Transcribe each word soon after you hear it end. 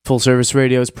Full Service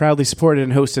Radio is proudly supported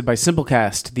and hosted by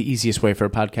Simplecast, the easiest way for a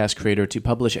podcast creator to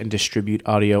publish and distribute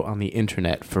audio on the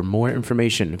internet. For more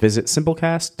information, visit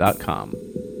simplecast.com.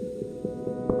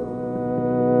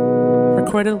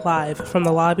 Recorded live from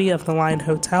the lobby of the Line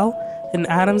Hotel in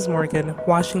Adams Morgan,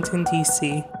 Washington,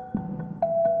 D.C.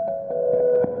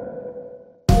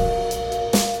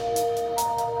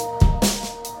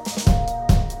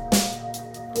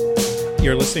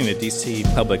 You're listening to DC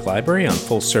Public Library on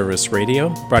Full Service Radio,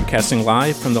 broadcasting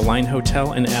live from the Line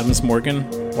Hotel in Adams Morgan,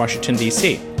 Washington,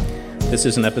 D.C. This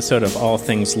is an episode of All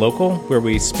Things Local, where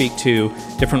we speak to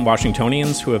different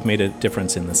Washingtonians who have made a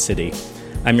difference in the city.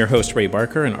 I'm your host, Ray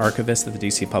Barker, an archivist at the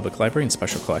DC Public Library and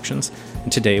Special Collections,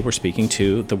 and today we're speaking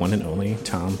to the one and only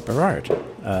Tom Berard.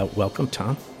 Welcome,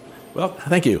 Tom. Well,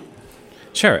 thank you.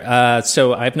 Sure.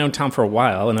 So I've known Tom for a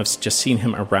while, and I've just seen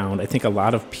him around. I think a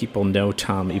lot of people know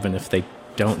Tom, even if they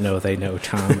don't know they know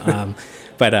Tom.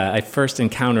 But I first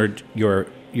encountered your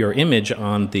image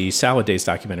on the Salad Days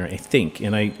documentary, I think,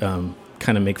 and I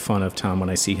kind of make fun of Tom when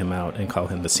I see him out and call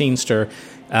him the scenester,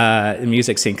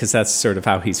 music scene, because that's sort of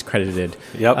how he's credited.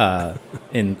 Yep.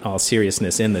 In all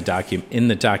seriousness in the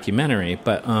documentary.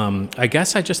 But I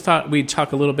guess I just thought we'd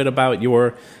talk a little bit about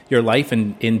your life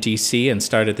in DC and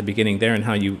start at the beginning there and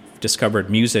how you discovered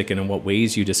music and in what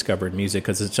ways you discovered music,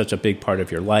 because it's such a big part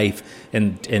of your life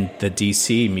and the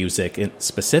DC music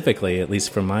specifically, at least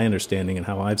from my understanding and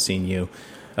how I've seen you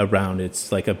around.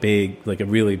 It's like a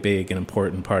really big and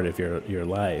important part of your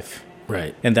life.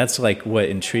 Right. And that's like what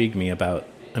intrigued me about,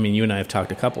 I mean, you and I have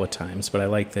talked a couple of times, but I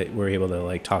like that we're able to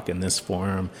like talk in this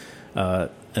forum,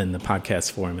 in the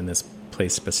podcast forum in this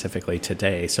place specifically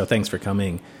today. So thanks for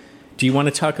coming. Do you want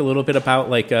to talk a little bit about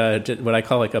like what I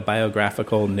call like a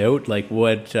biographical note? Like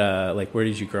what, like where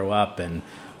did you grow up and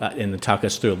talk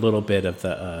us through a little bit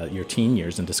of your teen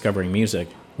years and discovering music?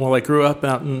 Well, I grew up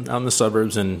out in the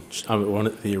suburbs in one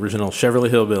of the original Cheverly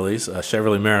Hillbillies,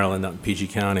 Cheverly, Maryland, out in PG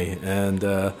County, and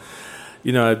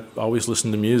I always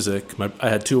listened to music. I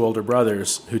had two older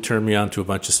brothers who turned me on to a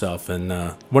bunch of stuff, and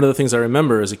one of the things I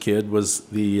remember as a kid was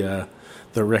the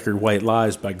record "White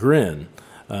Lies" by Grin,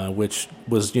 which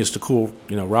was just a cool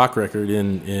rock record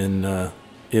in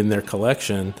their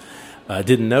collection. I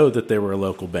didn't know that they were a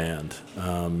local band,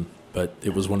 but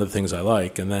it was one of the things I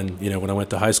like. And then when I went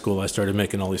to high school, I started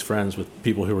making all these friends with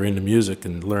people who were into music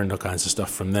and learned all kinds of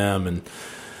stuff from them, and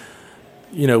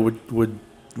would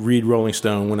read Rolling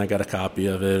Stone when I got a copy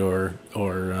of it, or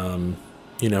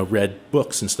read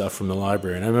books and stuff from the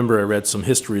library. And I remember I read some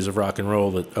histories of rock and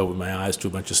roll that opened my eyes to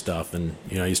a bunch of stuff. And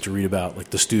I used to read about like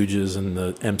the Stooges and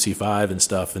the MC5 and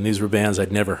stuff. And these were bands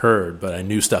I'd never heard, but I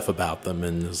knew stuff about them.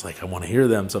 And it was like, I want to hear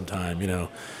them sometime,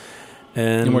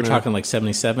 And we're talking like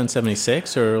 77,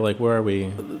 76, or like where are we?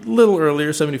 A little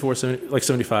earlier, 74, like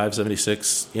 75,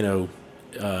 76.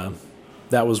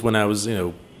 That was when I was,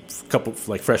 couple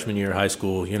like freshman year of high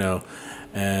school,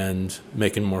 and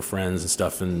making more friends and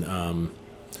stuff, and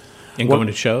going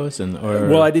to shows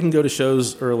well, I didn't go to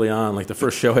shows early on. Like the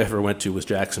first show I ever went to was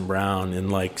Jackson Browne in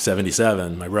like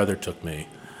 77. My brother took me,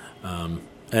 and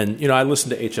I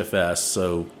listened to HFS,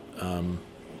 so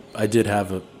I did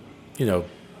have a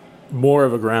more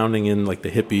of a grounding in like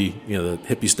the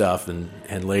hippie stuff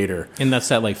and later. And that's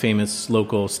that like famous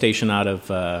local station out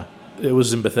of. It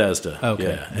was in Bethesda. Okay.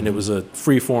 Yeah, and it was a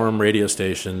freeform radio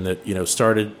station that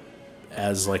started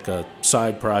as like a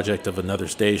side project of another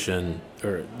station.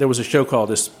 Or there was a show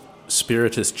called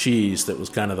Spiritus Cheese that was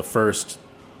kind of the first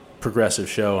progressive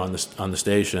show on the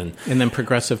station. And then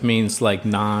progressive means like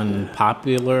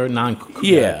non-popular,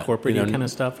 corporate kind of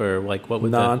stuff, or like what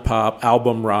would non-pop,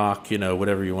 album rock,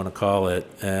 whatever you want to call it.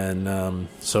 And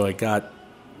so I got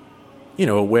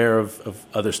aware of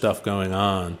other stuff going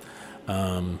on.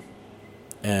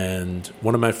 And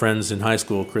one of my friends in high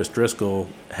school, Chris Driscoll,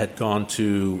 had gone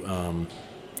to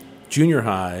junior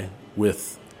high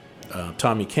with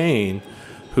Tommy Kane,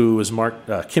 who was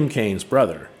Kim Kane's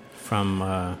brother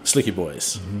from Slicky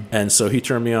Boys. Mm-hmm. And so he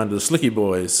turned me on to the Slicky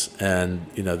Boys, and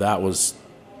that was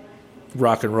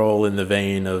rock and roll in the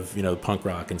vein of punk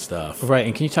rock and stuff. Right.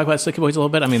 And can you talk about Slicky Boys a little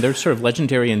bit? I mean, they're sort of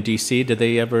legendary in DC. Did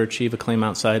they ever achieve acclaim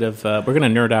outside of? We're going to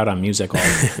nerd out on music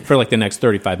for like the next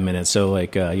 35 minutes. So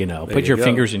like put your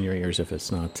fingers in your ears if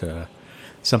it's not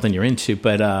something you're into.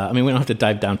 But I mean, we don't have to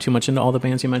dive down too much into all the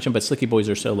bands you mentioned. But Slicky Boys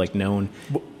are so like known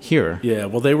here. Yeah.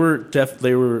 Well, they were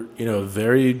a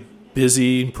very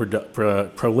busy,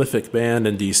 prolific band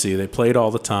in DC. They played all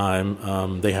the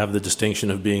time. They have the distinction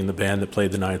of being the band that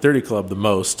played the 930 Club the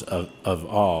most of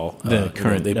all. The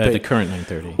current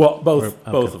 930. Well, both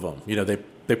of them.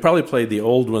 They probably played the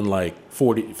old one like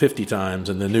 40, 50 times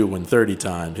and the new one 30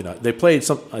 times. They played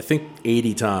I think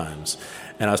 80 times.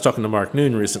 And I was talking to Mark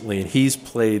Noon recently, and he's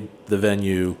played the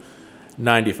venue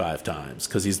 95 times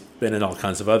because he's been in all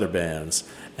kinds of other bands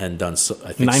and done,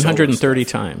 I think, 930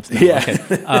 times. No, yeah.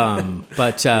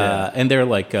 Okay. And they're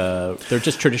like, they're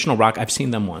just traditional rock. I've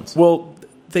seen them once. Well,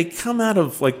 they come out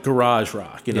of like garage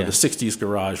rock, Yeah. the 60s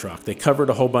garage rock. They covered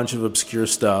a whole bunch of obscure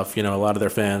stuff. A lot of their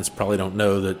fans probably don't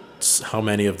know how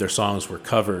many of their songs were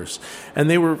covers. And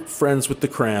they were friends with the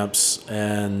Cramps,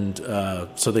 and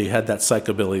so they had that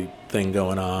psychobilly thing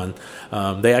going on.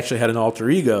 They actually had an alter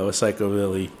ego, a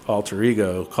psychobilly alter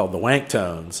ego called the Wank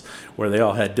Tones, where they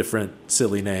all had different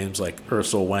silly names like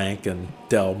Ursel Wank and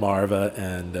Del Marva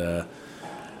and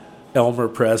Elmer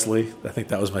Presley. I think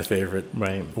that was my favorite.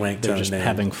 Right. Wank They're Tone just name.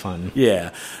 having fun.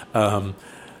 Yeah.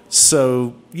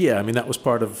 So, yeah, I mean, that was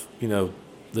part of,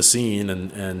 the scene.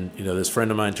 And this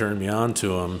friend of mine turned me on to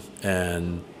them.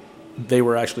 And they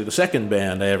were actually the second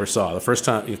band I ever saw. The first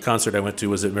concert I went to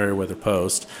was at Meriwether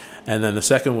Post. And then the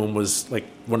second one was like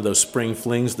one of those spring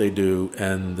flings they do.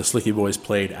 And the Slicky Boys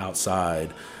played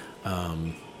outside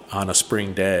on a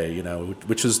spring day,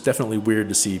 which is definitely weird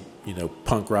to see,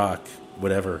 punk rock,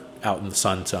 whatever, out in the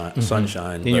sunshine.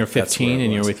 And you're 15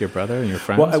 and you're with your brother and your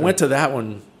friends? Well, I went to that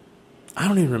one. I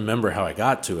don't even remember how I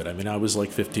got to it. I mean, I was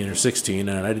like 15 or 16,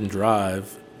 and I didn't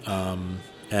drive. And,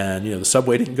 the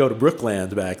subway didn't go to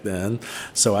Brookland back then,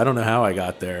 so I don't know how I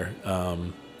got there.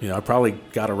 I probably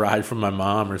got a ride from my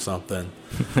mom or something.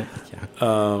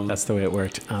 Yeah. That's the way it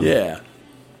worked. Yeah.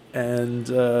 And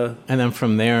then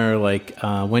from there,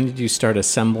 when did you start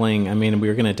assembling? I mean, we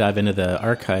were going to dive into the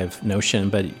archive notion,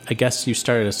 but I guess you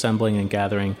started assembling and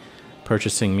gathering,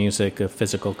 purchasing music of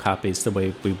physical copies the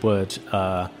way we would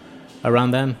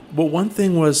around then? Well, one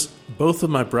thing was both of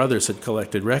my brothers had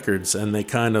collected records, and they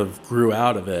kind of grew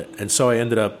out of it. And so I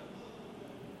ended up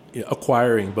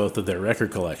acquiring both of their record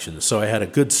collections. So I had a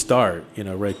good start,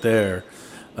 right there,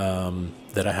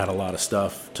 that I had a lot of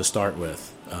stuff to start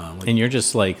with. And you're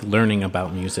just learning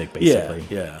about music, basically.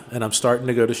 Yeah. And I'm starting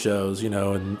to go to shows,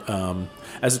 and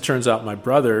as it turns out, my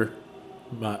brother,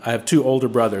 I have two older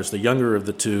brothers. The younger of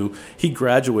the two, he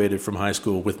graduated from high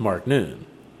school with Mark Noon.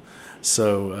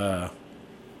 So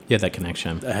you had that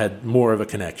connection. I had more of a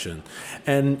connection.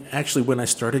 And actually, when I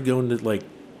started going to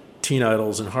teen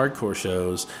idols and hardcore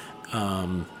shows,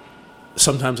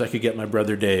 sometimes I could get my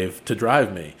brother Dave to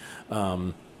drive me.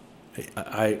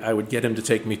 I would get him to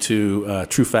take me to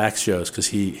True Facts shows because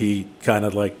he kind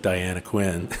of liked Diana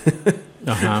Quinn.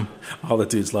 Uh-huh. All the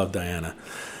dudes love Diana.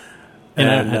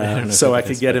 And And so I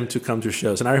could get him to come to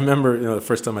shows. And I remember, the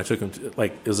first time I took him to,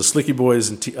 it was a Slicky Boys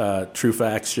and True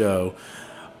Facts show.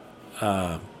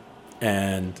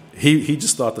 And he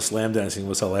just thought the slam dancing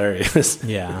was hilarious.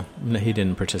 Yeah. No, he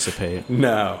didn't participate.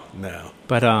 No.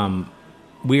 But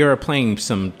we are playing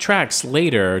some tracks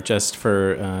later, just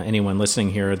for anyone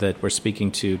listening here, that we're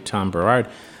speaking to Tom Berard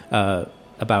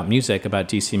about music, about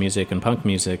DC music and punk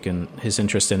music, and his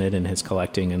interest in it and his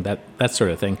collecting and that sort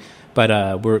of thing. But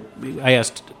I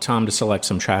asked Tom to select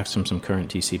some tracks from some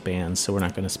current DC bands, so we're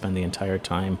not going to spend the entire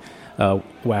time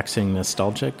waxing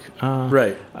nostalgic.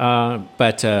 Right.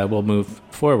 But we'll move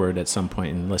forward at some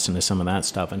point and listen to some of that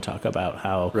stuff and talk about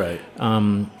how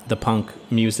the punk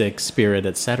music spirit,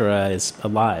 etc., is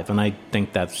alive. And I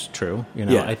think that's true.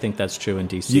 I think that's true in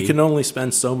DC. You can only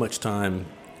spend so much time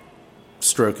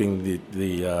stroking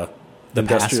the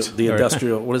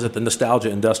industrial. What is it? The nostalgia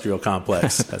industrial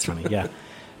complex. That's funny. Yeah.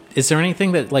 Is there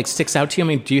anything that sticks out to you? I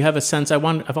mean, do you have a sense? I've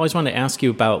always wanted to ask you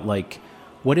about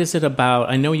what is it about?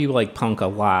 I know you like punk a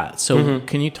lot, so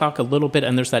can you talk a little bit?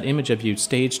 And there's that image of you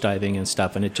stage diving and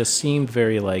stuff, and it just seemed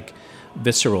very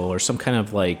visceral or some kind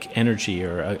of energy.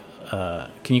 Or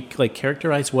can you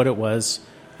characterize what it was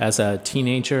as a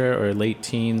teenager or late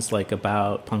teens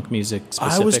about punk music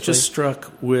specifically? I was just struck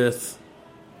with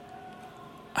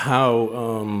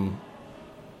how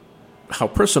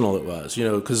personal it was,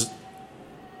 because.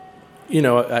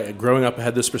 Growing up, I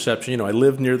had this perception. I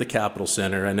lived near the Capitol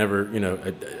Center. I never,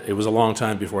 it was a long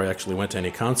time before I actually went to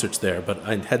any concerts there. But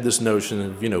I had this notion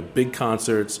of, big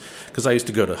concerts because I used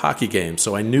to go to hockey games,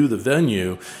 so I knew the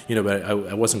venue. But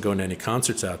I wasn't going to any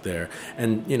concerts out there.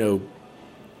 And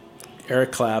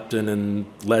Eric Clapton and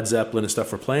Led Zeppelin and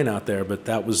stuff were playing out there, but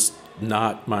that was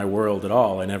not my world at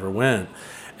all. I never went.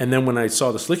 And then when I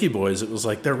saw the Slicky Boys, it was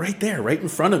they're right there, right in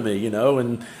front of me,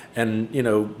 and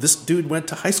this dude went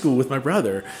to high school with my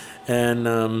brother. And,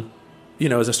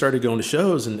 as I started going to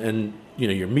shows and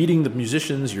you're meeting the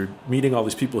musicians, you're meeting all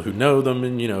these people who know them,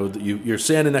 and, you're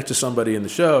standing next to somebody in the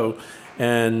show,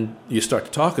 and you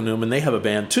start talking to them, and they have a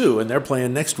band too, and they're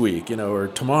playing next week, or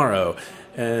tomorrow.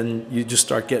 And you just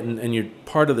start getting, and you're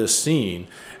part of this scene.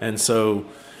 And so,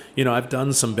 I've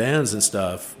done some bands and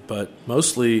stuff, but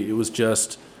mostly it was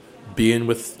just being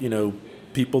with,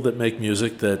 people that make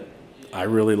music that I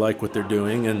really like what they're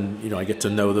doing, and, I get to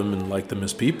know them and like them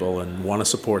as people and want to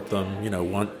support them,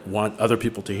 want other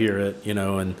people to hear it,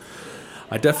 and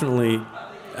I definitely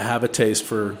have a taste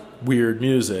for weird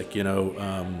music,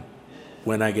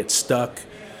 when I get stuck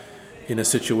in a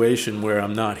situation where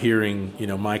I'm not hearing,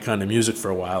 my kind of music for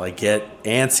a while, I get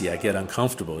antsy, I get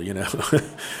uncomfortable,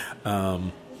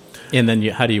 And then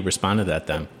how do you respond to that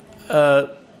then?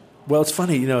 Well, it's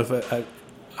funny, if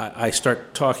I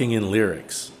start talking in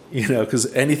lyrics,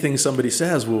 because anything somebody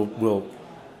says will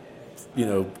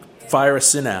fire a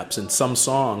synapse, and some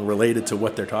song related to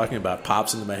what they're talking about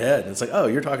pops into my head, and it's like, oh,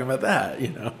 you're talking about that,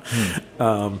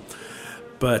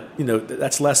 But,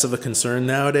 that's less of a concern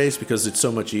nowadays because it's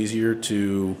so much easier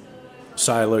to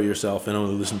silo yourself and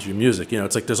only listen to your music.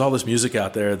 It's like there's all this music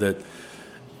out there that,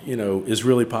 is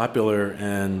really popular,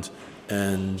 and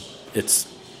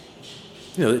it's,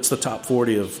 it's the top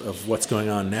 40 of what's going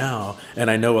on now. And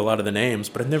I know a lot of the names,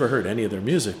 but I've never heard any of their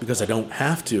music because I don't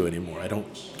have to anymore. I don't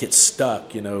get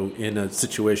stuck, in a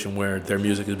situation where their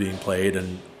music is being played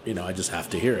and, I just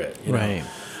have to hear it. Right.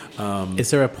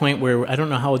 Is there a point where, I don't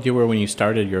know how old you were when you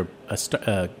started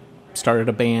started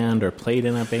a band or played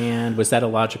in a band? Was that a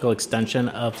logical extension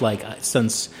of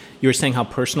since you were saying how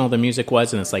personal the music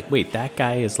was, and it's like, wait, that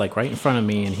guy is right in front of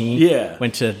me, and he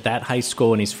went to that high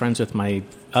school, and he's friends with my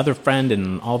other friend,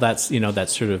 and all that's, that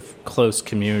sort of close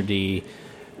community,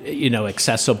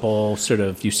 accessible sort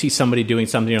of, you see somebody doing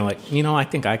something, you're like, I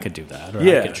think I could do that, or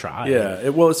I could try. Yeah.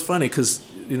 Well, it's funny because,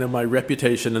 my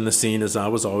reputation in the scene is I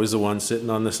was always the one sitting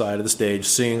on the side of the stage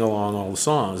singing along all the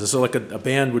songs. And so a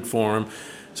band would form,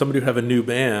 somebody would have a new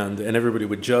band, and everybody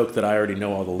would joke that I already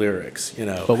know all the lyrics,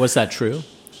 But was that true?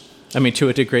 I mean, to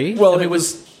a degree? Well, it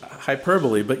was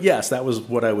hyperbole, but yes, that was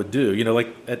what I would do.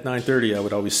 At 9:30, I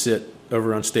would always sit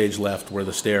over on stage left where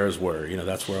the stairs were.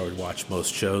 That's where I would watch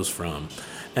most shows from.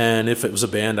 And if it was a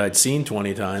band I'd seen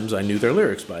 20 times, I knew their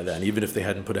lyrics by then, even if they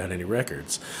hadn't put out any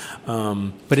records.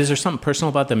 But is there something personal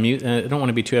about the music? I don't want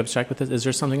to be too abstract with this. Is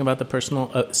there something about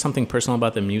something personal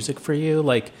about the music for you?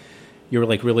 You're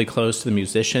really close to the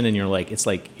musician, and it's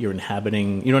like you're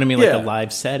inhabiting, you know what I mean? Like a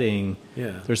live setting.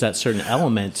 Yeah. There's that certain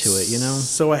element to it,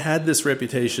 So I had this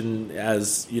reputation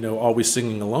as, always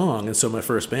singing along. And so my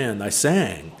first band, I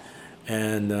sang.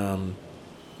 And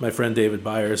my friend David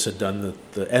Byers had done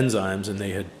the Enzymes, and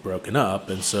they had broken up.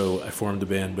 And so I formed a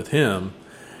band with him.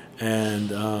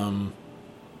 And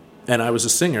I was a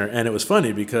singer. And it was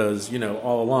funny because,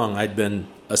 all along I'd been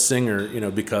a singer,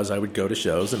 because I would go to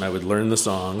shows and I would learn the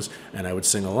songs and I would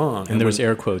sing along. And there was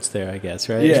air quotes there, I guess,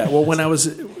 right? Yeah. Well, when I was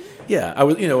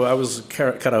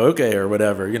karaoke or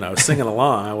whatever, I was singing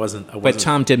along. I wasn't. But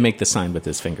Tom did make the sign with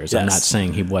his fingers. Yes. I'm not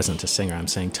saying he wasn't a singer. I'm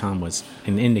saying Tom was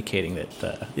indicating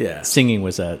that singing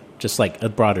was just a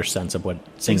broader sense of what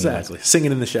singing was.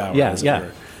 Singing in the shower. Yeah, yeah.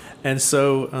 And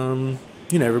so,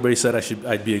 everybody said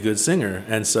I'd be a good singer,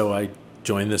 and so I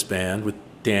joined this band with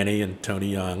Danny and Tony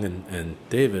Young and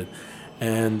David,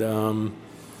 and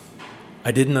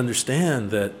I didn't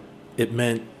understand that it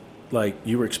meant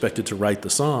you were expected to write the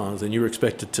songs and you were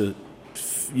expected to,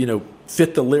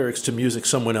 fit the lyrics to music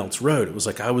someone else wrote. It was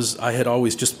I had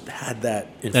always just had that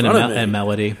in front of me. And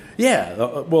melody.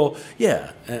 Yeah.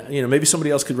 Maybe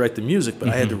somebody else could write the music, but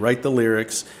I had to write the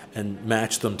lyrics and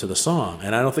match them to the song.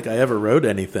 And I don't think I ever wrote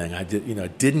anything. I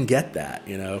didn't get that,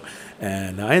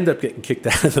 and I ended up getting kicked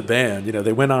out of the band.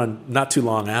 They went on not too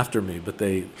long after me, but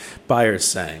Byers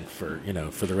sang for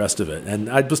the rest of it. And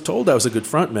I was told I was a good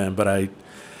frontman, but I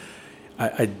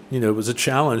it was a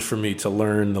challenge for me to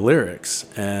learn the lyrics.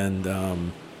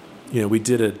 And, we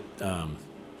did a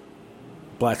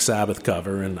Black Sabbath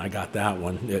cover, and I got that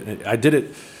one.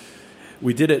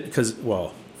 We did it because,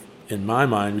 in my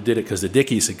mind, we did it because the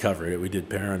Dickies had covered it. We did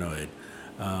Paranoid.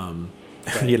 Right.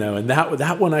 And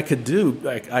that one I could do.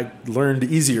 I learned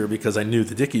easier because I knew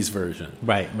the Dickies version.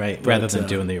 Right. Rather than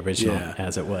doing the original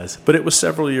as it was. But it was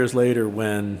several years later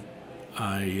when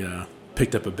I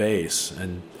picked up a bass,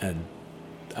 and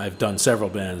I've done several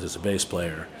bands as a bass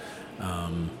player.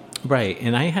 Right,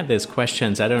 and I had those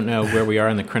questions. I don't know where we are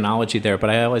in the chronology there,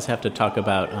 but I always have to talk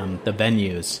about the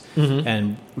venues. Mm-hmm.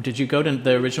 And did you go to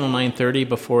the original 930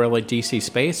 before DC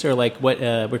Space, or what?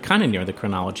 We're kind of near the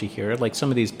chronology here. Some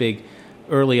of these big,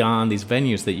 early on, these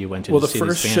venues that you went to. Well, to the see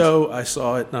first these bands. show I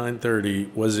saw at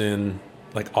 930 was in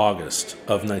August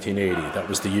of 1980. That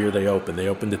was the year they opened. They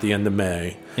opened at the end of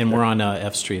May. And we're on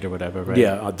F Street or whatever, right?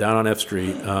 Yeah, down on F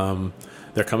Street.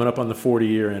 They're coming up on the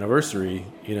 40-year anniversary,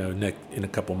 in a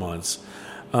couple months.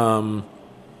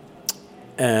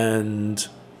 And,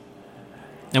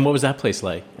 And what was that place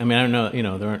like? I mean, I don't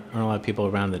know. There aren't a lot of people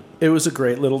around that. It was a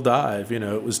great little dive.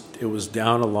 It was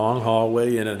down a long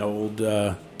hallway in an old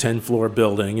 10-floor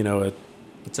building.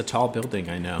 It's a tall building,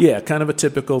 I know. Yeah, kind of a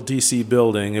typical DC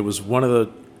building. It was one of the,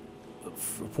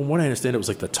 from what I understand, it was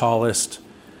like the tallest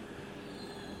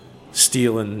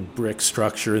steel and brick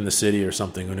structure in the city or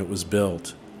something when it was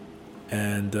built.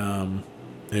 And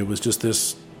it was just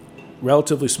this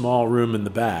relatively small room in the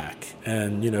back.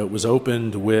 And, it was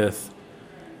opened with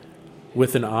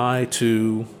an eye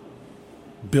to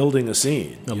building a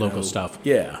scene. The local stuff.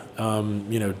 Yeah.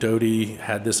 Doty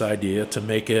had this idea to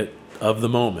make it of the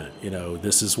moment.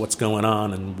 This is what's going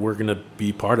on, and we're going to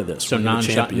be part of this. So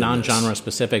non-genre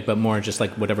specific, but more just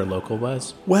like whatever local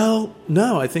was? Well,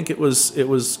 no, I think it was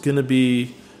going to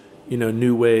be,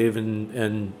 new wave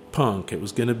and punk. It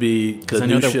was going to be the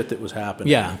new shit that was happening.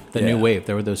 Yeah, new wave.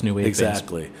 There were those new wave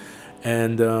exactly.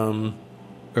 bands. And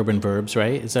Urban Verbs,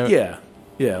 right? Is that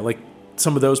Yeah, like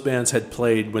some of those bands had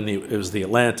played when it was the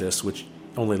Atlantis, which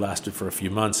only lasted for a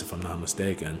few months, if I'm not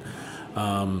mistaken.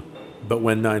 But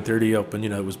when 930 opened,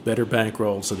 it was better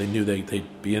bankrolled, so they knew they'd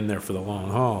be in there for the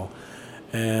long haul.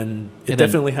 And it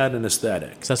definitely had an aesthetic.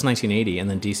 Because that's 1980, and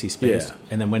then DC Space. Yeah.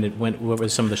 And then what were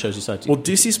some of the shows you saw? Well,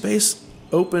 DC Space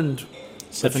opened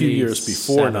a few years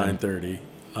before 930.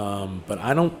 But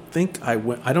I don't think I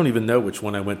went. I don't even know which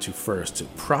one I went to first.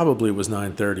 It probably was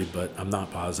 930, but I'm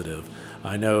not positive.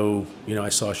 I know, I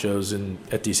saw shows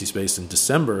at DC Space in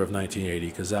December of 1980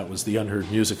 because that was the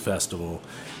Unheard Music Festival,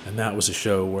 and that was a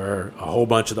show where a whole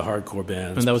bunch of the hardcore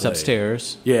bands. And that was played.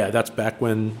 Upstairs. Yeah, that's back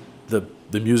when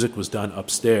the music was done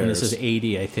upstairs. And this is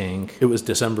 80, I think. It was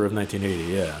December of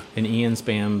 1980. Yeah. And Ian's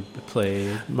band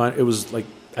played. It was like.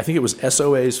 I think it was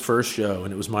SOA's first show,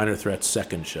 and it was Minor Threat's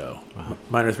second show. Wow.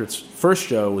 Minor Threat's first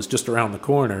show was just around the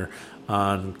corner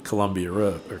on Columbia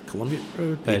Road,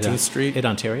 18th Street. In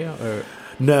Ontario, or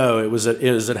no, it was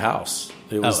at House.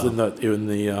 It was in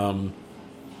the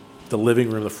living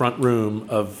room, the front room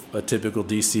of a typical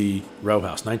DC row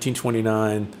house,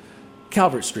 1929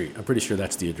 Calvert Street. I'm pretty sure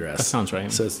that's the address. That sounds right.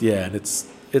 It says, yeah, and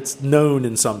it's known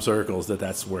in some circles that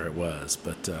that's where it was,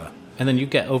 but. And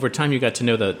then over time you got to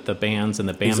know the bands and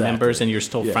the band members, and you're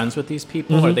still friends with these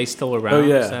people? Mm-hmm. Are they still around? Oh,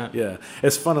 yeah, yeah.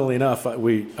 It's funnily enough,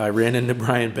 I ran into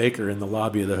Brian Baker in the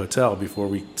lobby of the hotel before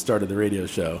we started the radio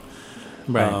show.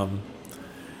 Right.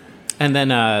 And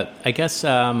then I guess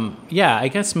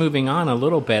moving on a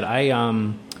little bit,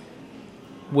 I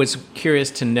was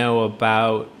curious to know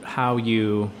about how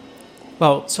you...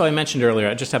 Well, so I mentioned earlier,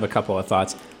 I just have a couple of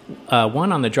thoughts.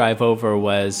 One on the drive over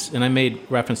was, and I made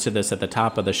reference to this at the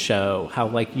top of the show, how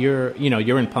like you're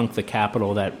in Punk the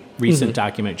Capital, that recent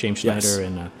document, James Schneider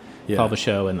and Paul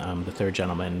Basho and the third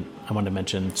gentleman. I wanted to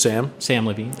mention Sam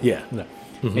Levine. Yeah.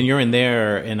 Mm-hmm. And you're in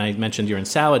there, and I mentioned you're in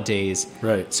Salad Days.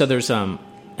 Right. So there's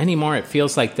anymore it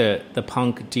feels like the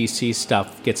punk DC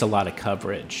stuff gets a lot of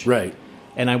coverage. Right.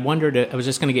 And I wondered, I was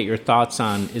just going to get your thoughts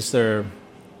on, is there...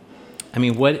 I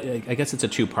mean, I guess it's a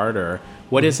two-parter.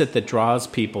 What is it that draws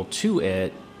people to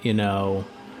it,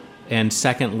 And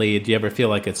secondly, do you ever feel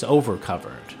like it's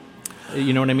over-covered?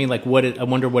 You know what I mean? Like, I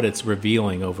wonder what it's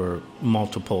revealing over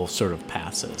multiple sort of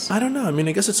passes. I don't know. I mean,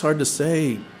 I guess it's hard to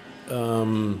say.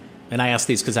 And I ask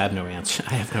these because I have no answer.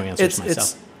 I have no answers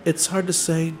myself. It's hard to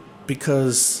say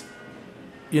because,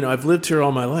 I've lived here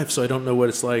all my life, so I don't know what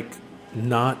it's like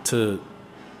not to,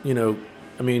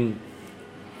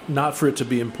 not for it to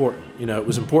be important. It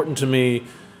was important to me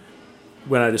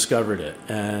when I discovered it,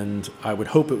 and I would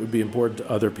hope it would be important to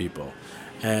other people.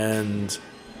 And,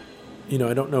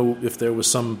 I don't know if there was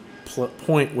some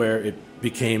point where it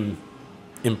became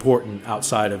important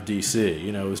outside of DC.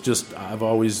 It was just, I've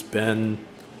always been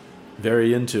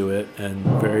very into it and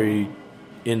very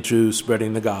into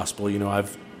spreading the gospel.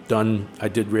 I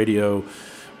did radio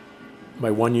my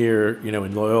 1 year,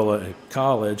 in Loyola at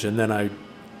college, and then I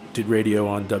did radio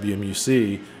on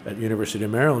WMUC at University of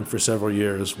Maryland for several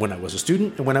years when I was a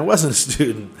student and when I wasn't a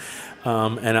student.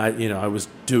 And I was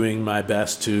doing my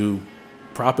best to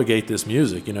propagate this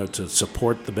music, to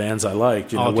support the bands I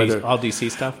liked. All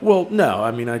DC stuff? Well, no.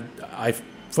 I mean, I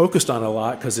focused on it a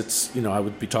lot because it's, I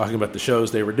would be talking about the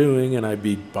shows they were doing, and I'd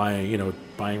be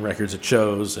buying records at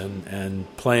shows and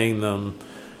playing them.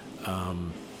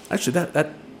 Actually,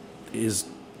 that is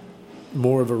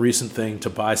more of a recent thing to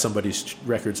buy somebody's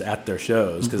records at their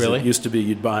shows, because Really? It used to be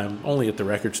you'd buy them only at the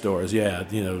record stores. Yeah,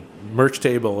 merch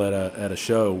table at a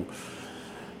show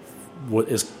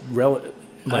is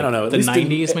I don't know. The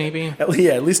 90s, maybe.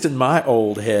 Yeah, at least in my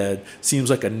old head, seems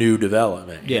like a new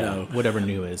development. Yeah, whatever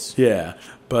new is. Yeah,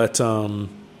 but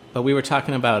we were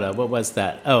talking about what was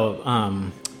that?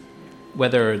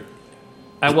 Whether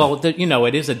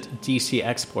it is a DC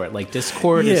export. Like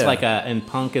Discord is and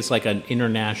punk is like an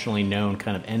internationally known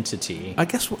kind of entity. I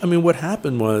guess, what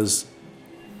happened was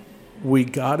we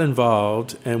got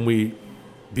involved and we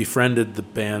befriended the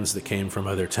bands that came from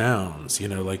other towns.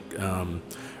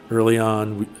 Early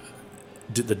on,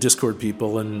 the Discord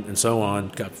people and so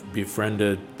on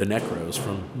befriended the Necros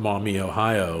from Maumee,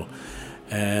 Ohio.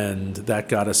 And that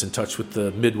got us in touch with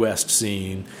the Midwest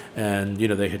scene. And,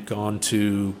 they had gone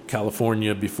to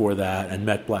California before that and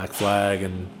met Black Flag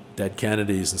and Dead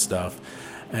Kennedys and stuff.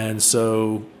 And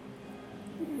so,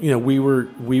 we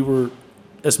were,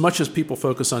 as much as people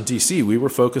focus on DC, we were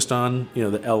focused on,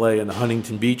 the LA and the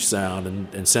Huntington Beach sound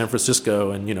and San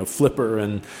Francisco and, Flipper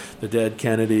and the Dead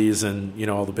Kennedys and,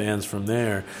 all the bands from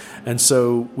there. And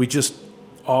so we just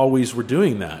always were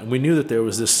doing that. And we knew that there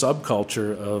was this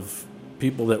subculture of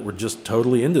people that were just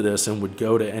totally into this and would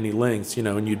go to any lengths,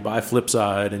 and you'd buy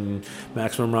Flipside and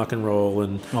Maximum Rock and Roll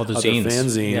and all the other zines.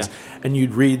 fanzines, and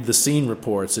you'd read the scene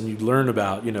reports and you'd learn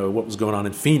about, what was going on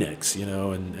in Phoenix,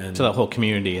 and so the whole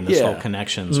community and this whole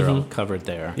connections are all covered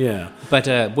there. Yeah.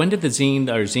 But when did the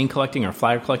zine collecting or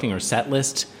flyer collecting or set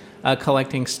list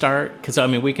collecting start? Because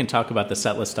we can talk about the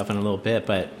set list stuff in a little bit,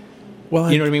 but you know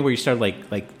what I mean, where you start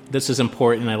like this is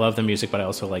important. I love the music, but I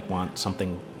also want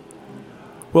something.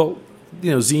 Well,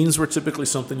 zines were typically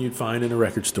something you'd find in a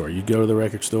record store. You'd go to the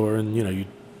record store and, you'd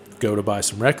go to buy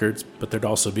some records, but there'd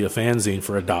also be a fanzine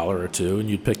for $1 or $2, and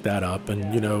you'd pick that up.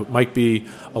 And, it might be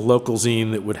a local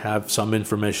zine that would have some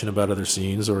information about other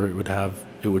scenes, or it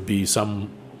would be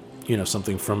some,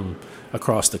 something from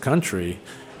across the country,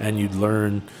 and you'd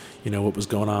learn, what was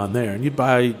going on there. And you'd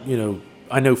buy,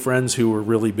 I know friends who were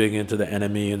really big into the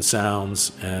Enemy and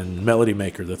Sounds and Melody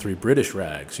Maker, the 3 British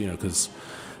rags, because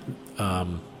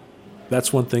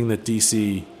that's one thing that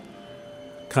DC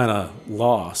kind of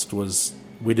lost, was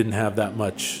we didn't have that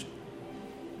much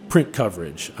print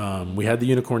coverage. We had the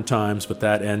Unicorn Times, but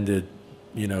that ended,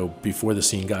 before the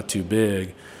scene got too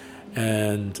big.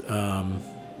 And,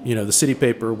 the city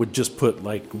paper would just put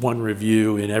one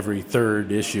review in every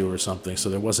third issue or something, so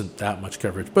there wasn't that much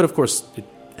coverage. But, of course, it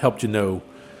helped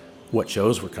what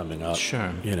shows were coming up.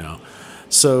 Sure.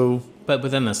 So... But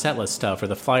then the set list stuff or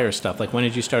the flyer stuff, when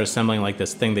did you start assembling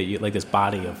this thing that you this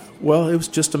body of? Well, it was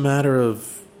just a matter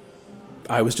of,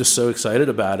 I was just so excited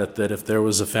about it that if there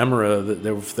was ephemera, that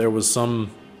if there was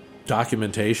some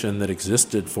documentation that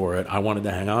existed for it, I wanted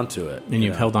to hang on to it. And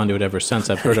you've held on to it ever since.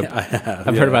 I've heard of. I have.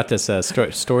 I've heard about this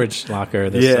storage locker.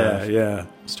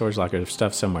 This, storage locker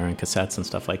stuff somewhere and cassettes and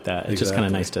stuff like that. It's just kind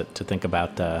of nice to think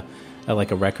about.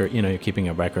 Like a record, you're keeping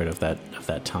a record of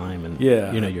that time, and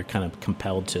you're kind of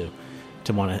compelled to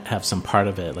want to have some part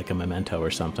of it, like a memento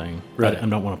or something. Right. I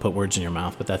don't want to put words in your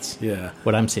mouth, but that's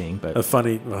what I'm seeing. But a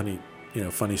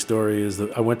funny story is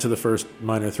that I went to the first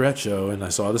Minor Threat show and I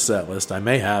saw the set list. I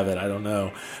may have it, I don't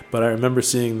know, but I remember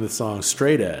seeing the song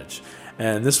Straight Edge,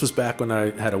 and this was back when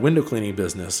I had a window cleaning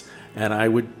business, and I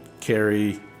would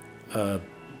carry a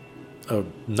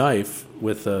knife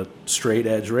with a straight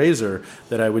edge razor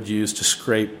that I would use to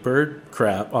scrape bird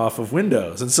crap off of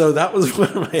windows. And so that was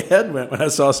where my head went when I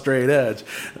saw Straight Edge.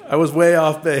 I was way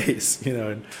off base,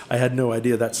 and I had no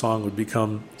idea that song would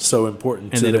become so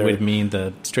important. And then it would mean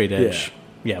the straight edge,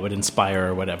 would inspire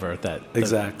or whatever, that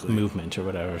exactly movement or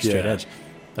whatever, straight edge.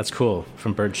 That's cool,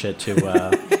 from bird shit to,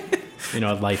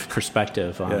 a life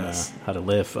perspective on how to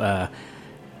live.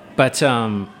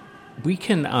 We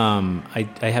can. I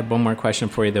had one more question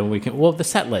for you. Then we can. Well, the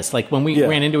set list. When we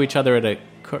ran into each other at a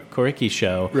Koricki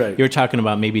show, right. You were talking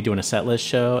about maybe doing a set list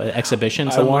show, an exhibition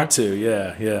somewhere. I want to.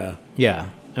 Yeah.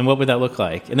 And what would that look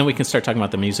like? And then we can start talking about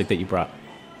the music that you brought.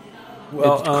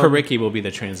 Well, Koricki will be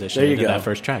the transition into that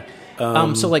first track.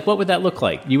 So what would that look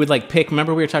like? You would pick.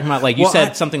 Remember, we were talking about you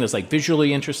said something that's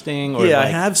visually interesting, or I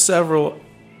have several.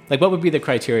 What would be the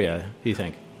criteria? Do you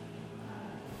think?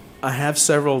 I have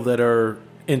several that are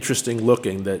interesting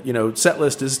looking, that set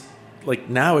list is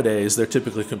nowadays they're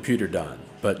typically computer done,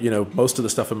 but most of the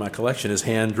stuff in my collection is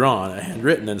hand drawn,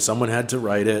 handwritten, and someone had to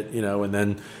write it, and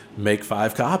then make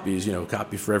 5 copies, a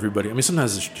copy for everybody.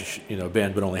 Sometimes a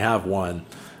band would only have one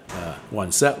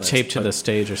set list taped to the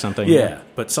stage or something.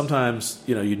 But sometimes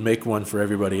you'd make one for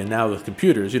everybody, and now with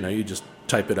computers you just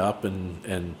type it up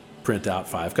and print out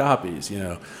 5 copies,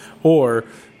 or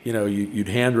you'd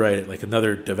handwrite it.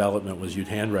 Another development was you'd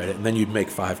handwrite it, and then you'd make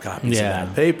 5 copies of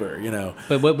that paper,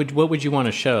 But what would you want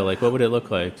to show? What would it look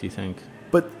like, do you think?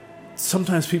 But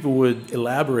sometimes people would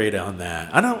elaborate on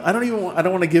that. I don't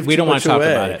want to give We too don't want much to talk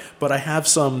away, about it. but I have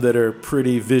some that are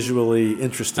pretty visually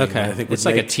interesting. Okay, I think it's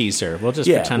would like make, a teaser. We'll just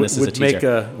yeah, pretend this is a would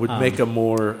teaser. make a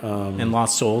more And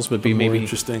Lost Souls would be more maybe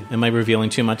interesting. Am I revealing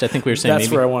too much? I think we were saying That's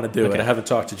maybe, where I want to do Okay. it. I haven't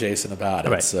talked to Jason about it.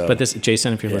 Right. So. But this,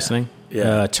 Jason, if you're listening,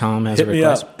 Yeah. Tom has Hit a me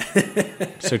request.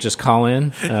 up. So just call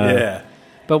in. Yeah.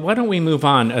 But why don't we move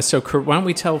on? Why don't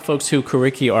we tell folks who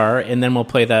Kuriki are, and then we'll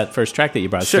play that first track that you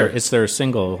brought. Sure. It's their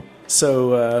single.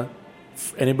 So,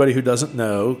 for anybody who doesn't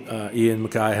know, Ian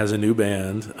MacKaye has a new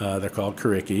band. They're called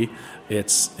Kuriki.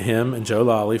 It's him and Joe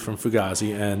Lally from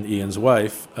Fugazi and Ian's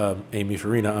wife, Amy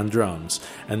Farina, on drums.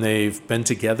 And they've been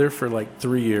together for like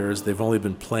 3 years. They've only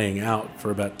been playing out for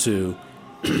about 2.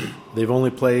 They've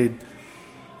only played,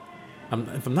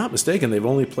 if I'm not mistaken, they've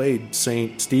only played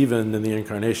St. Stephen and the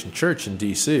Incarnation Church in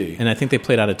D.C. And I think they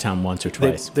played out of town once or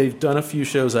twice. They've done a few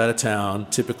shows out of town,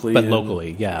 typically. But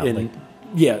locally, yeah.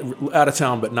 Yeah, out of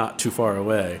town, but not too far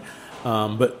away.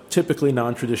 But typically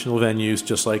non-traditional venues,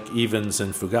 just like Evans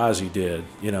and Fugazi did,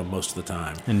 most of the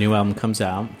time. A new album comes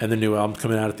out. And the new album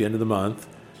coming out at the end of the month.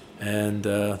 And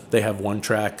they have one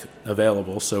track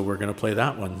available, so we're going to play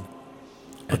that one.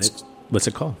 And What's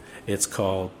it called? It's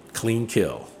called Clean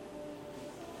Kill.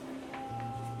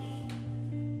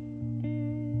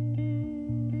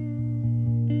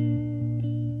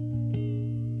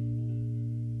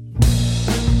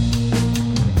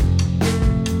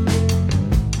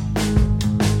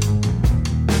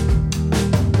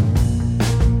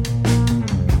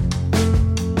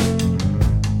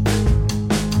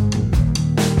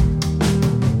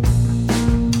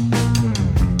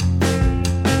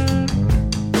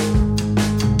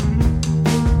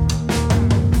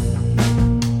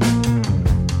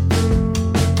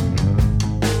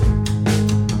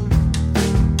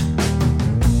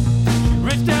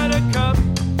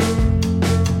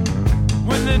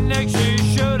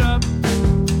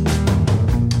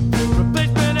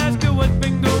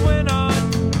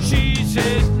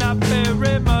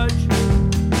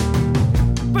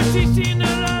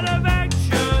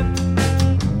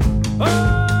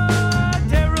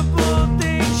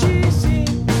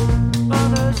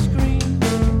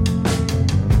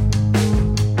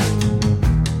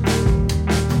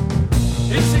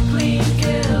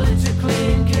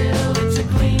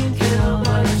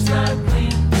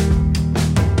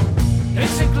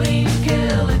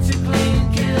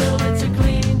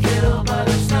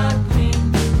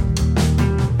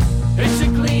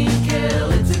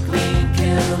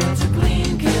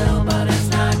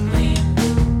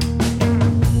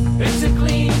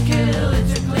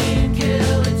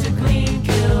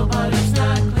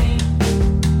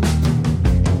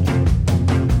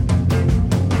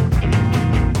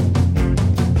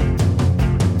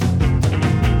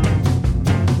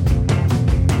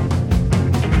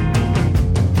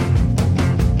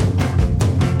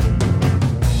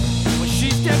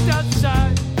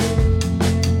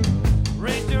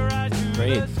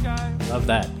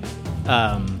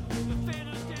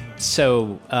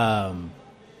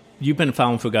 You've been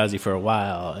following Fugazi for a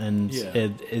while, and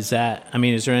is there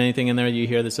anything in there you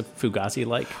hear that's a Fugazi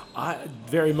like?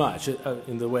 Very much.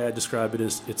 In the way I describe it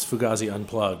is, it's Fugazi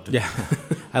unplugged. Yeah,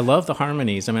 I love the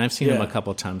harmonies. I mean, I've seen them a couple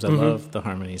of times. I love the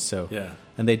harmonies. So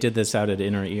and they did this out at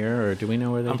Inner Ear, or do we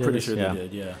know where they did? I'm pretty this? sure they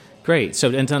did. Yeah. Great. So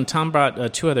and then Tom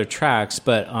brought 2 other tracks,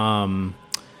 but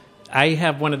I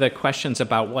have one of the questions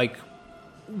about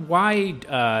why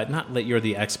not that you're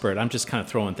the expert. I'm just kind of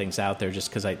throwing things out there just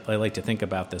because I like to think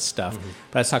about this stuff.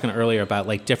 But I was talking earlier about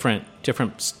different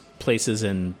places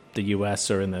in the U.S.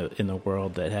 or in the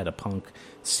world that had a punk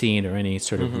scene or any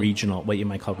sort of regional, what you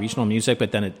might call regional music,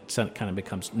 but then it kind of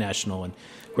becomes national and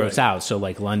grows out. So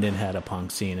London had a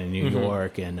punk scene, in New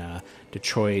York and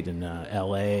Detroit and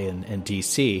L.A. and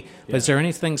D.C. But is there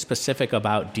anything specific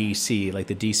about D.C., like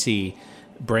the D.C.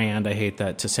 brand, I hate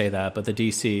that to say that, but the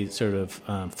DC sort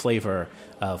of flavor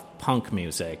of punk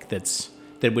music that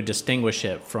would distinguish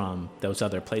it from those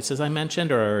other places I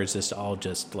mentioned, or is this all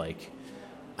just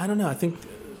I don't know. I think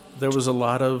there was a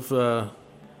lot of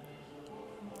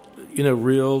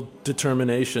real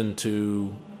determination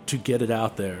to get it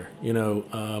out there.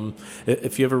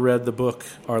 If you ever read the book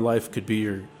Our Life Could Be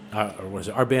Your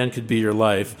Our Band Could Be Your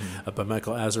Life by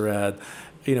Michael Azerrad,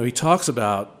 he talks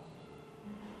about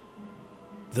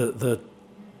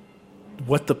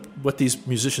what these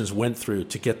musicians went through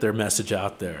to get their message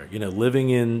out there. Living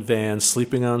in vans,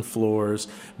 sleeping on floors,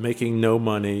 making no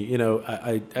money.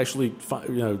 I actually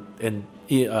and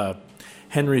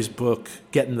Henry's book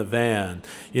Get in the Van,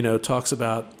 talks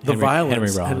about the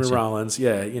violence. Henry Rollins,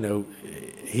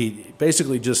 he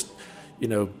basically just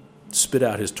spit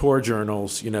out his tour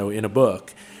journals, in a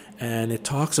book. And it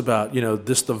talks about,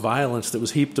 the violence that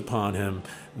was heaped upon him,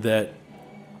 that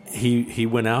he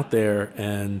went out there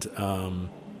and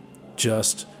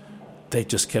they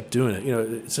just kept doing it.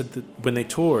 It said that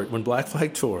when Black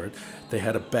Flag toured, they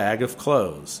had a bag of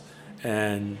clothes,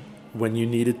 and when you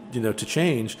needed, to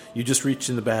change, you just reached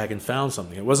in the bag and found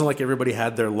something. It wasn't like everybody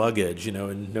had their luggage,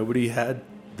 and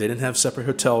they didn't have separate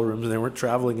hotel rooms, and they weren't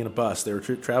traveling in a bus. They were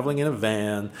traveling in a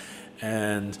van,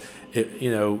 and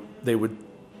they would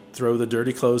throw the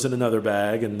dirty clothes in another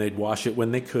bag, and they'd wash it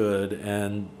when they could,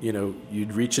 and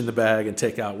you'd reach in the bag and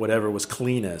take out whatever was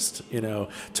cleanest,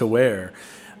 to wear.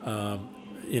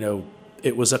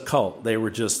 It was a cult. They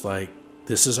were just like,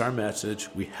 this is our message.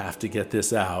 We have to get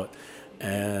this out,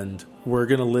 and we're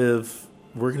going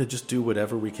to just do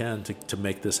whatever we can to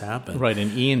make this happen. Right,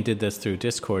 and Ian did this through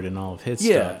Discord and all of his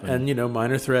stuff. stuff. And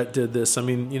Minor Threat did this. I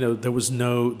mean, there was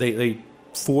they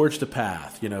forged a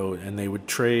path, and they would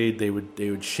trade, they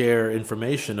would share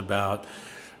information about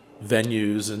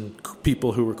venues and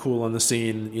people who were cool on the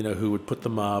scene, who would put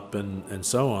them up and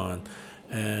so on.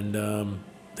 And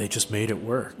they just made it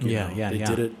work. They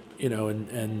did it,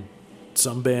 and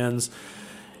some bands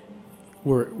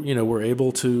were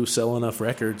able to sell enough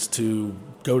records to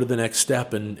go to the next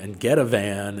step and get a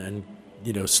van and,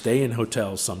 stay in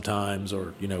hotels sometimes,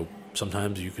 or,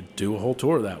 sometimes you could do a whole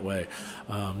tour that way,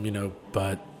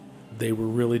 but they were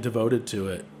really devoted to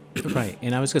it. Right,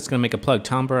 and I was just going to make a plug.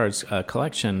 Tom Berard's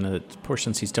collection, the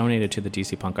portions he's donated to the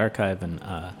DC Punk Archive, and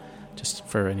just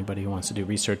for anybody who wants to do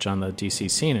research on the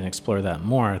DC scene and explore that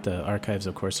more, the archives,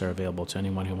 of course, are available to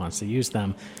anyone who wants to use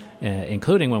them,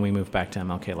 including when we move back to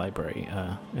MLK Library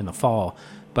in the fall.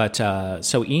 But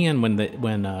so Ian, when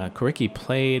Coricki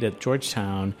played at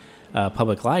Georgetown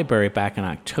Public Library back in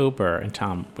October, and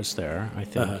Tom was there, I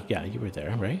think. Yeah, you were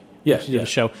there, right? Yeah, you did a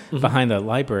show behind the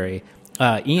library.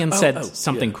 Ian said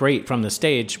something great from the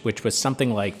stage, which was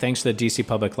something like, thanks to the DC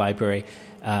Public Library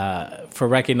for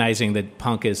recognizing that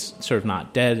punk is sort of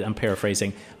not dead, I'm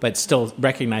paraphrasing, but still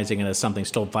recognizing it as something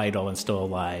still vital and still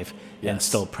alive and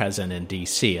still present in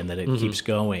DC, and that it keeps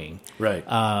going. Right.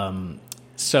 And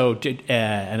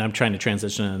I'm trying to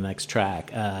transition to the next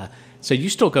track. So you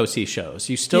still go see shows.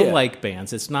 You still like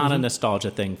bands. It's not a nostalgia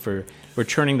thing. We're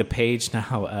turning the page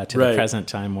now to the present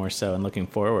time more so and looking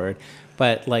forward.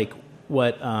 But like,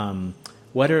 what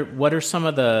are some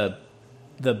of the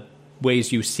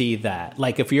ways you see that?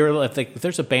 Like if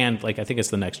there's a band, like I think it's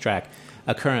the next track,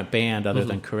 a current band other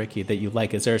than Coricki that you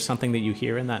like, is there something that you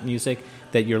hear in that music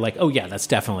that you're like, oh yeah, that's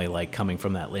definitely like coming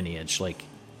from that lineage? Like,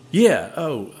 yeah.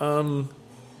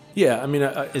 Yeah, I mean...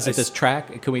 Is it this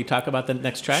track? Can we talk about the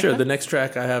next track? Sure, then? The next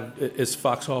track I have is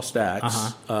Foxhall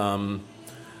Stacks,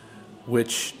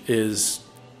 which is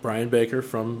Brian Baker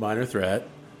from Minor Threat,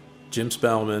 Jim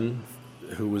Spellman,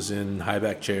 who was in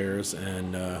Highback Chairs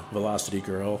and Velocity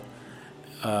Girl.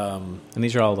 And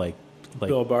these are all like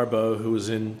Bill Barbeau, who was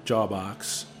in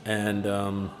Jawbox, and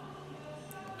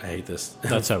I hate this.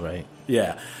 That's all right.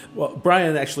 Yeah. Well,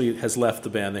 Brian actually has left the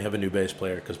band. They have a new bass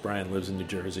player because Brian lives in New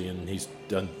Jersey and he's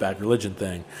done Bad Religion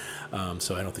thing.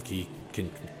 So I don't think he can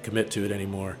commit to it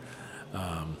anymore.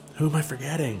 Who am I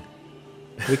forgetting?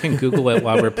 We can Google it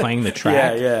while we're playing the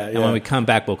track. Yeah. And when we come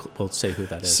back, we'll say who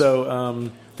that is. So,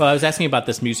 well, I was asking about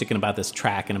this music and about this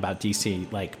track and about DC,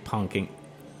 like punking.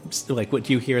 Like, what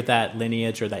do you hear that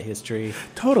lineage or that history?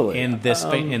 Totally. In this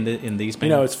in these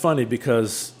bands? It's funny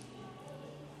because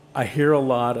I hear a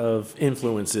lot of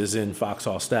influences in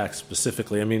Foxhall Stacks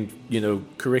specifically. I mean,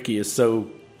 Coricki is so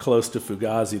close to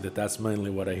Fugazi that's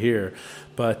mainly what I hear.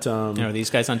 But are these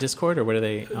guys on Discord or what are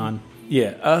they on?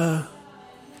 Yeah.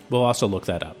 We'll also look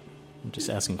that up. I'm just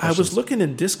asking questions. I was looking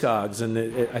in Discogs, and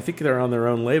I think they're on their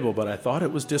own label, but I thought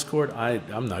it was Discord.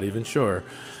 I'm not even sure.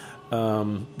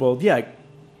 Well, yeah.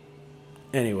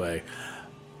 Anyway.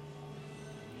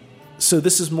 So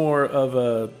this is more of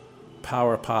a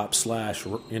power pop /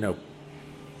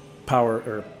 power,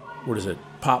 or what is it?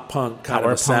 Pop punk kind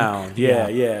of a sound. Yeah.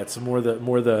 It's more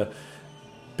the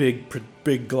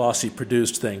big glossy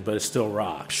produced thing, but it still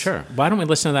rocks. Sure. Why don't we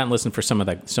listen to that and listen for some of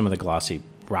the glossy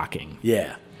rocking?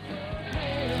 Yeah.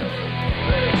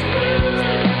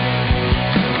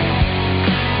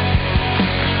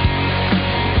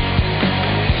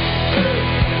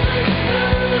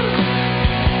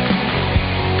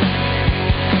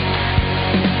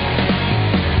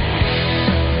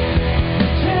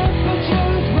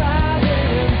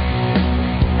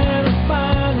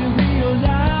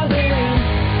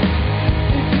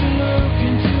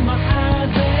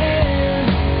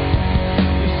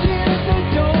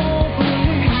 Don't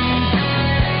believe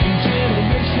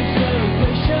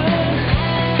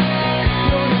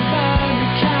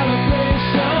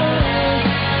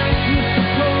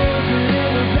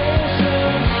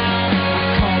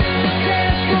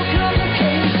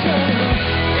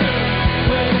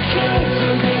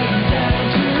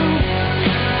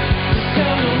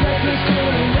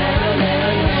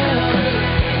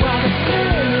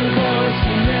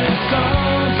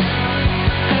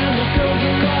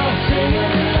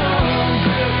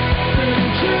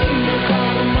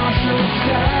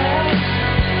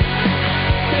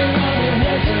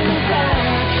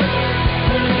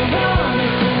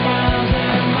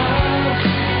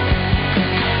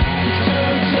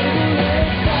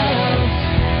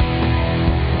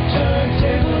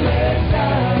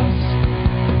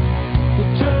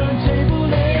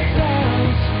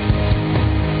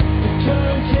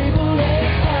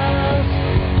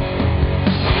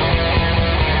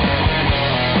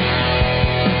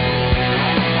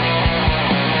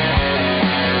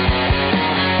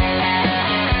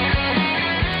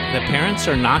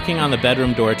parents are knocking on the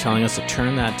bedroom door telling us to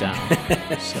turn that down.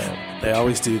 So They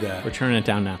always do that. we're turning it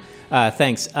down now.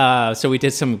 Thanks. So we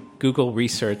did some Google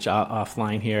research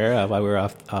offline here while we were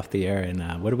off the air,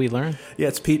 and what did we learn? Yeah,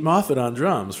 it's Pete Moffat on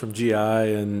drums from GI,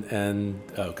 and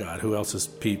oh God, who else has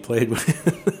Pete played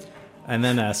with? And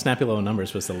then Snappy Little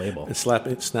Numbers was the label. And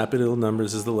Snappy Little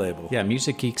Numbers is the label. Yeah,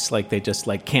 music geeks they just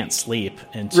can't sleep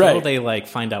until Right. they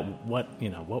find out what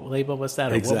label was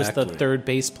that, or what was the Exactly. third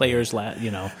bass player's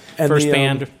And first the,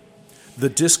 band. The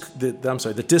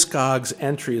Discogs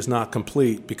entry is not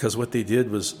complete because what they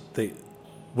did was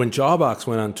when Jawbox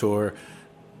went on tour,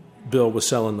 Bill was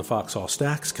selling the Foxhall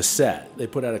Stacks cassette. They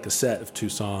put out a cassette of 2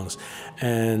 songs,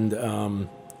 and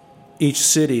each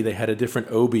city they had a different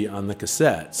obi on the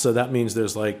cassette. So that means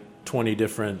there's 20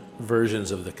 different versions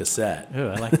of the cassette. Oh,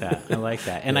 I like that. I like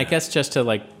that. And I guess just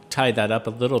to tie that up a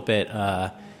little bit,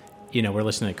 we're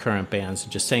listening to current bands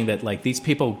and just saying that these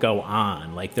people go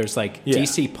on. There's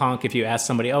DC Punk. If you ask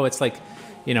somebody, it's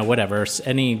whatever,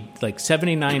 any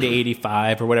 79 to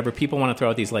 85 or whatever. People want to throw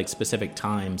out these specific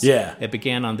times. Yeah. It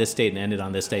began on this date and ended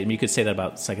on this date. And you could say that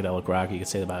about psychedelic rock. You could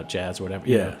say that about jazz or whatever.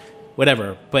 Yeah.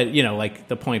 Whatever. But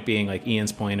the point being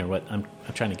Ian's point, or what I'm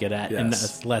trying to get at, Yes. and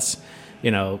a less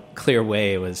clear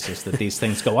way was just that these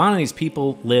things go on and these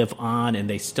people live on and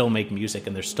they still make music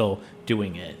and they're still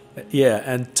doing it. Yeah,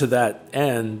 and to that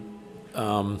end,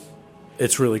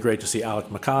 it's really great to see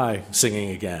Alec Mackay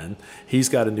singing again. He's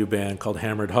got a new band called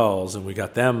Hammered Hulls, and we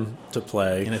got them to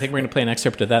play. And I think we're going to play an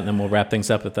excerpt of that, and then we'll wrap things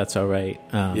up if that's all right.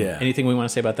 Yeah. Anything we want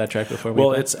to say about that track before we Well,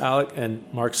 play? it's Alec and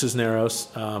Mark Cisneros,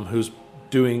 he's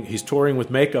touring with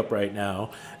Makeup right now,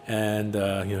 and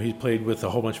he played with a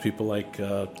whole bunch of people like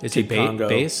Is he Kid Congo.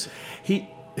 bass?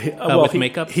 With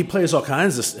Makeup? He plays all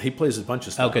kinds of. He plays a bunch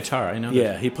of stuff. Oh, guitar, I know.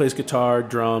 Yeah, he plays guitar,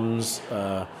 drums.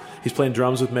 He's playing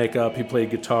drums with Makeup. He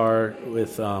played guitar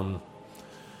with.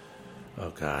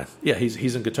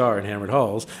 He's in guitar in Hammered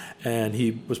Hulls, and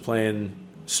he was playing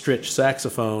Stritch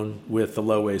saxophone with the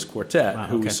Low Ways Quartet,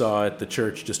 who we saw at the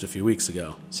church just a few weeks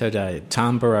ago. So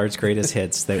Tom Berard's greatest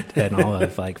hits in all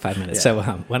of 5 minutes. Yeah. So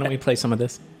why don't we play some of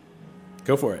this?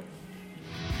 Go for it.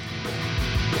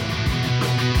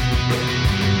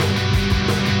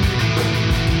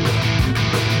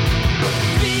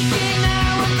 Speaking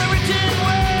now of the written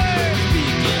word,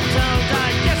 speaking tongues, I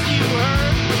guess you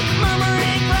heard.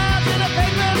 Murmuring clouds in a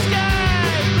paper sky,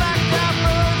 blacked out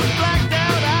roads and blacked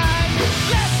out eyes.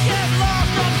 Let's get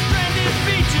lost on stranded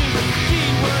beaches,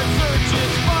 keyword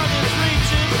searches, farthest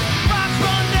reaches. Rocks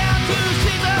run down to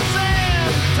seas of sand,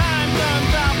 time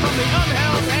runs out from the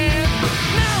unheld hand.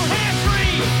 No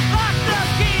hands-free, locked up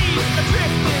keys,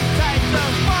 adrift in tights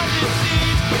of bonded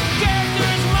seas.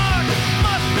 Characters marked,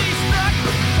 must be struck,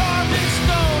 carved in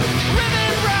stone,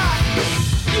 riven rock.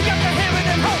 You got to hammer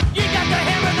them home, you got to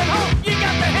hammer them home, you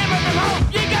got to hammer them home,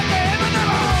 you got to hammer them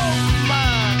home.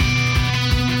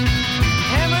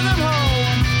 Hammer them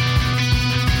home.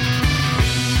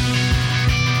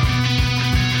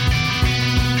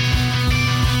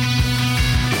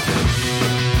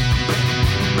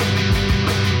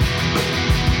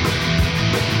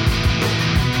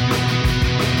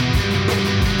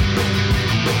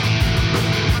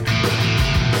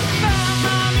 Found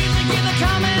my music in the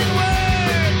common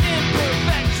word,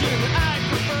 imperfection I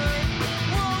prefer.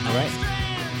 All right.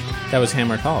 That was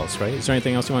Hammered Halls, right? Is there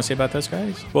anything else you want to say about those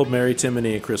guys? Well, Mary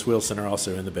Timony and Chris Wilson are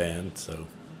also in the band, so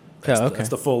that's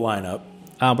the full lineup.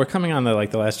 We're coming on the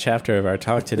last chapter of our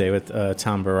talk today with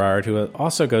Tom Berard, who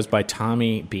also goes by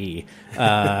Tommy B, the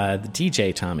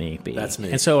DJ Tommy B. That's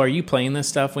me. And so, are you playing this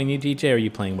stuff when you DJ, or are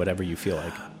you playing whatever you feel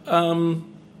like?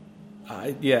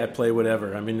 I play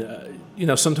whatever. I mean,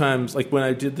 sometimes, like when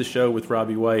I did the show with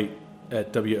Robbie White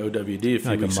at WOWD a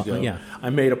few weeks ago, yeah.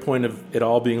 I made a point of it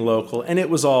all being local, and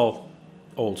it was all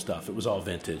old stuff. It was all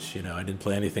vintage. I didn't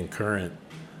play anything current.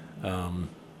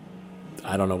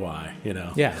 I don't know why.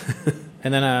 Yeah.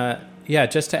 And then, I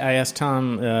asked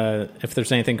Tom if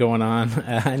there's anything going on,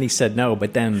 and he said no.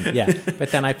 But then,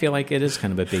 I feel like it is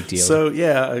kind of a big deal. So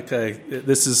okay.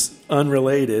 This is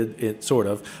unrelated, sort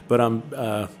of, but I'm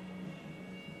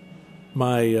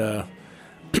my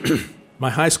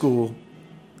high school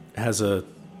has a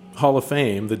Hall of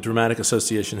Fame. The Dramatic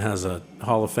Association has a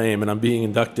Hall of Fame, and I'm being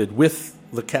inducted with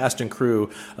the cast and crew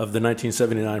of the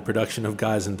 1979 production of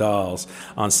Guys and Dolls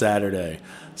on Saturday.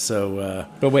 So,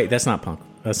 but wait, that's not punk.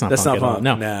 That's not that's punk not at all. punk.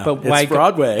 No, but it's why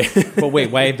Broadway? But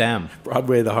wait, why them?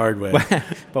 Broadway the hard way.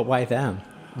 But why them?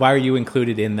 Why are you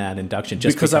included in that induction?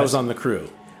 Just because I was on the crew.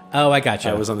 Oh, I got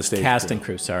you. I was on the stage cast crew. and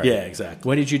crew. Sorry. Yeah, exactly.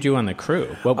 What did you do on the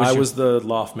crew? What was I your... was the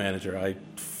loft manager. I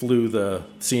flew the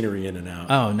scenery in and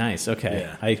out. Oh, nice. Okay.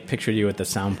 Yeah. I pictured you at the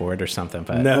soundboard or something,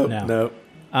 but No.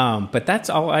 But that's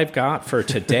all I've got for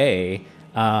today.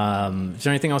 Is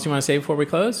there anything else you want to say before we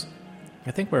close?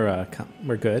 I think we're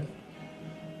good.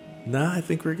 No, I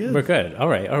think we're good. We're good. All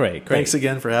right. Great. Thanks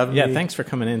again for having me. Yeah, thanks for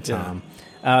coming in, Tom.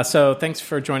 So thanks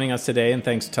for joining us today, and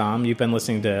thanks, Tom. You've been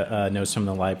listening to Notes from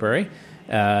the Library.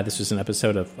 This was an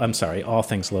episode of, All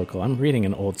Things Local. I'm reading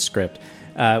an old script.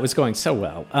 It was going so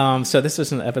well. So this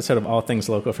was an episode of All Things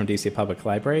Local from DC Public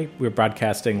Library. We're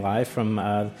broadcasting live from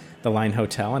the Line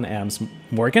Hotel in Adams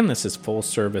Morgan. This is full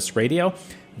service radio.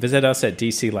 Visit us at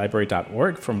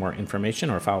dclibrary.org for more information,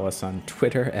 or follow us on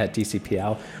Twitter at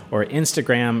DCPL, or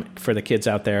Instagram for the kids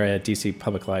out there at DC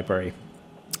Public Library.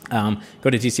 Go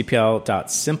to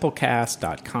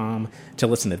dcpl.simplecast.com to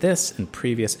listen to this and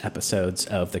previous episodes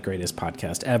of the greatest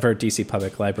podcast ever, DC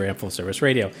Public Library and Full Service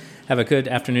Radio. Have a good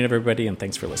afternoon, everybody, and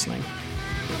thanks for listening.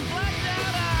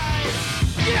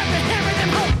 Get up